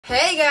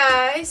Hey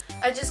guys!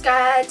 I just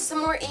got some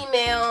more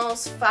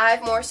emails,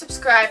 5 more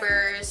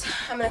subscribers.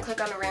 I'm gonna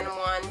click on a random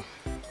one.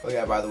 Oh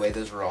yeah, by the way,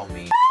 those were all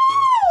me.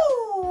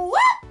 Woo! Woo!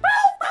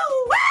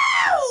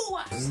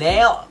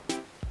 Nail!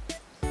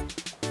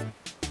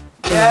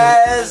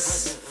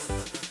 Yes!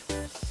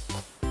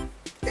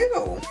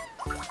 Ew!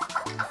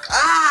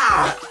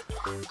 Ah!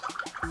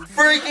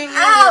 Freaking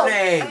Ow!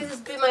 username! I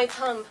just bit my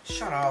tongue.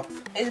 Shut up.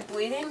 Is it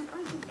bleeding? I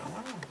don't know.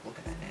 I don't look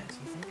at that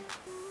nasty thing.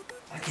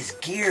 I like his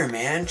gear,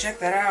 man. Check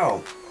that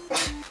out.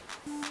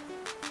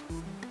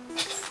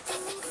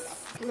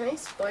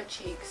 Nice butt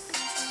cheeks.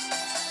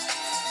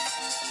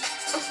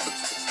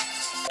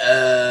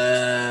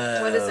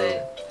 What is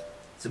it?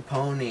 It's a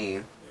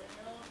pony.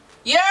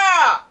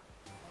 Yeah!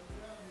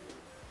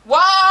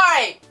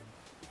 Why?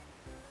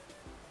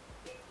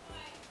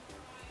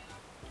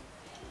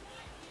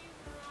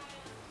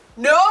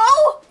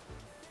 No?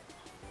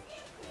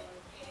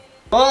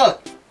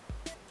 Look!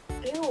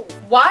 Ew.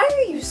 Why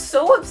are you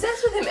so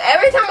obsessed with him?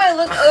 Every time I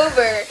look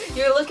over,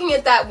 you're looking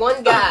at that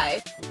one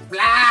guy.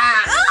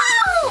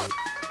 Oh!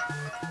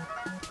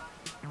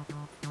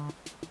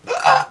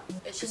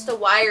 It's just a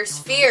wire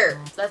sphere.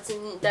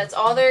 That's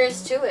all there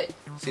is to it.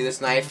 See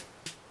this knife?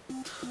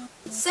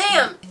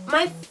 Sam,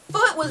 my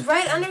foot was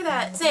right under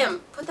that.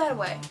 Sam, put that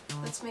away.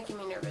 That's making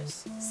me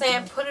nervous.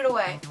 Sam, put it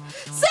away.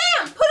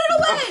 Sam, put it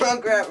away! I'll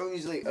grab him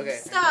usually. Okay.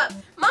 Stop.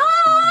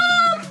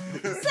 Mom!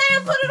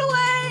 Sam, put it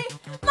away!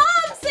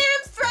 Mom,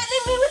 Sam's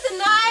threatening me with a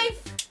knife!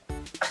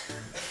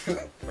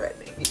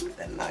 Threatening me with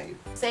a knife.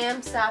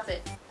 Sam, stop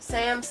it.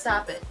 Sam,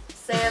 stop it.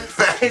 Sam,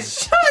 stop it.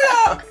 Shut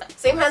up!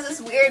 Sam has this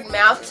weird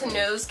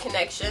mouth-to-nose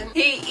connection.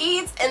 He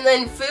eats and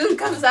then food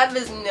comes out of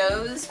his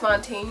nose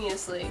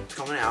spontaneously. It's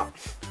coming out.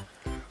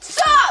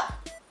 Stop!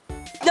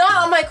 Not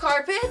on my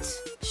carpet.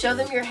 Show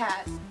them your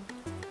hat.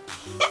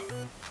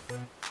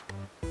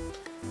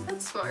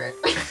 That's smart.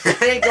 I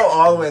didn't go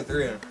all the way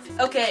through.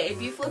 Okay,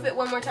 if you flip it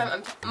one more time,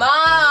 I'm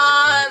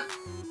Mom!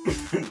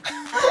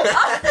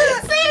 Oh,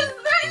 Sam's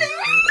threatening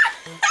me!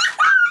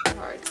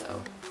 Hard,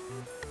 so.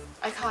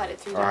 I caught it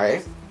 3 times.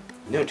 Alright.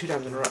 No, 2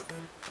 times in a row.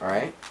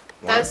 Alright.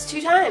 That's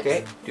 2 times.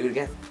 Okay, do it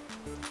again.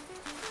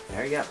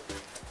 There you go.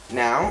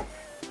 Now.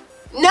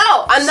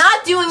 No, I'm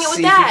not doing it with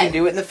see that. if you can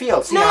do it in the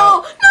field. See No,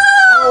 how, no!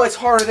 Oh, it's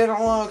harder than it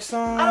looks.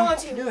 I don't want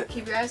to. Do it.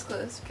 Keep your eyes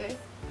closed, okay?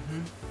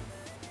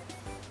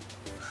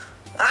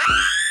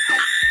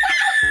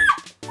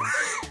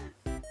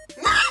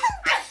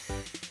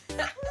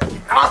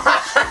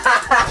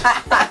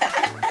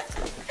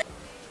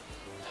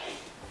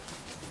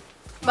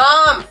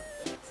 Mom!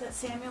 Is that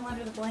Samuel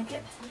under the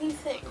blanket? What do you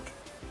think?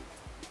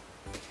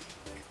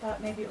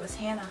 Thought maybe it was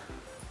Hannah.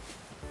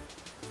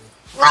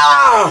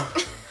 Ah!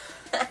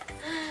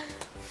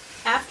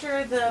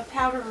 After the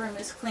powder room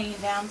is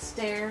cleaned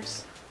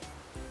downstairs,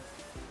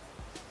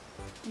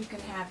 you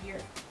can have your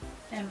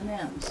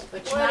M&Ms,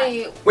 but What are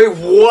you? Wait,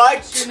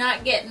 what? you're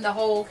not getting the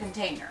whole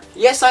container.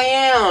 Yes, I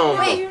am. No,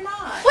 Wait. you're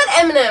not. What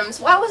M&Ms?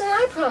 Why wasn't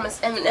I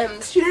promised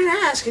M&Ms? You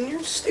didn't ask, and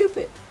you're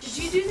stupid. Did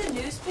you do the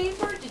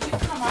newspaper? Did you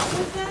come up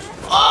with that?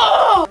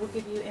 Oh! We'll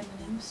give you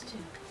M&Ms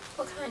too.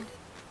 What kind?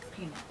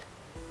 Peanut.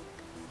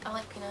 I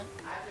like peanut.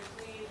 I have to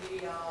clean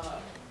the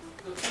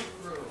cook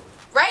room.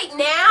 Right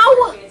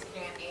now? Kids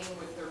can't aim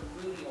with their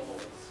booty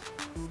holes.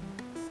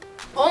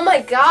 Oh my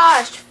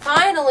gosh,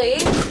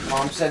 finally!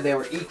 Mom said they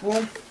were equal.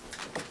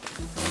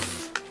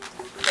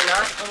 They're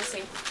not. Let me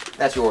see.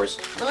 That's yours.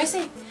 Let me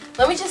see.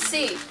 Let me just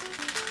see.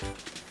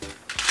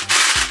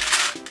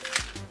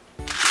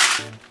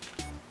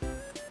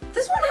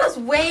 This one has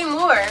way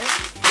more.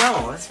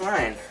 No, that's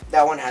mine.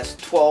 That one has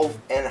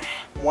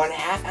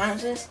 12.5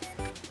 ounces.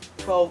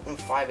 12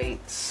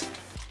 5/8.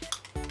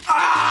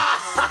 Ah!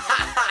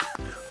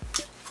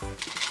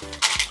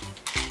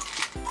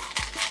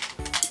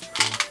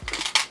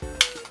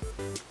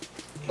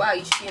 Wow,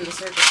 you should be in the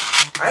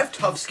circus. I have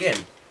tough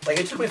skin. Like,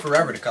 it took me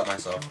forever to cut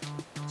myself.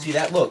 See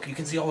that? Look, you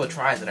can see all the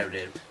tries that I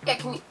did. Yeah,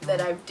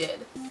 that I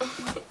did.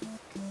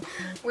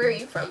 Where are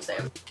you from,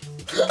 Sam?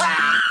 Let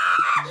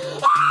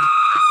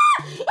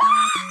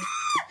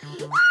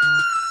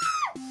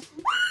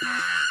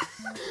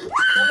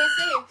me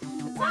see.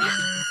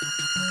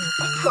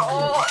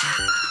 Oh.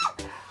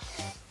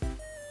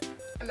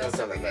 I messed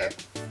up my hair.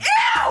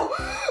 Ew!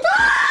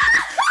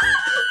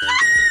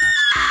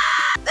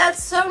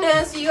 That's so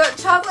nasty. You got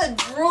chocolate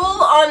drool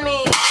on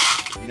me.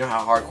 You know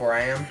how hardcore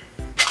I am?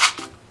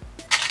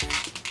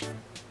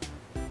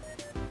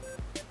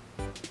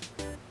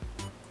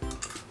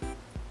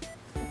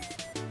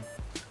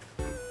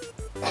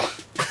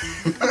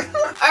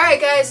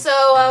 Alright guys, so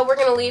we're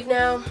gonna leave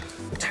now.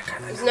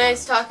 It was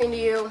nice talking to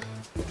you.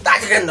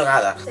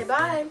 Say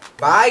bye.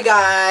 Bye,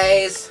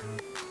 guys.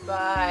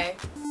 Bye.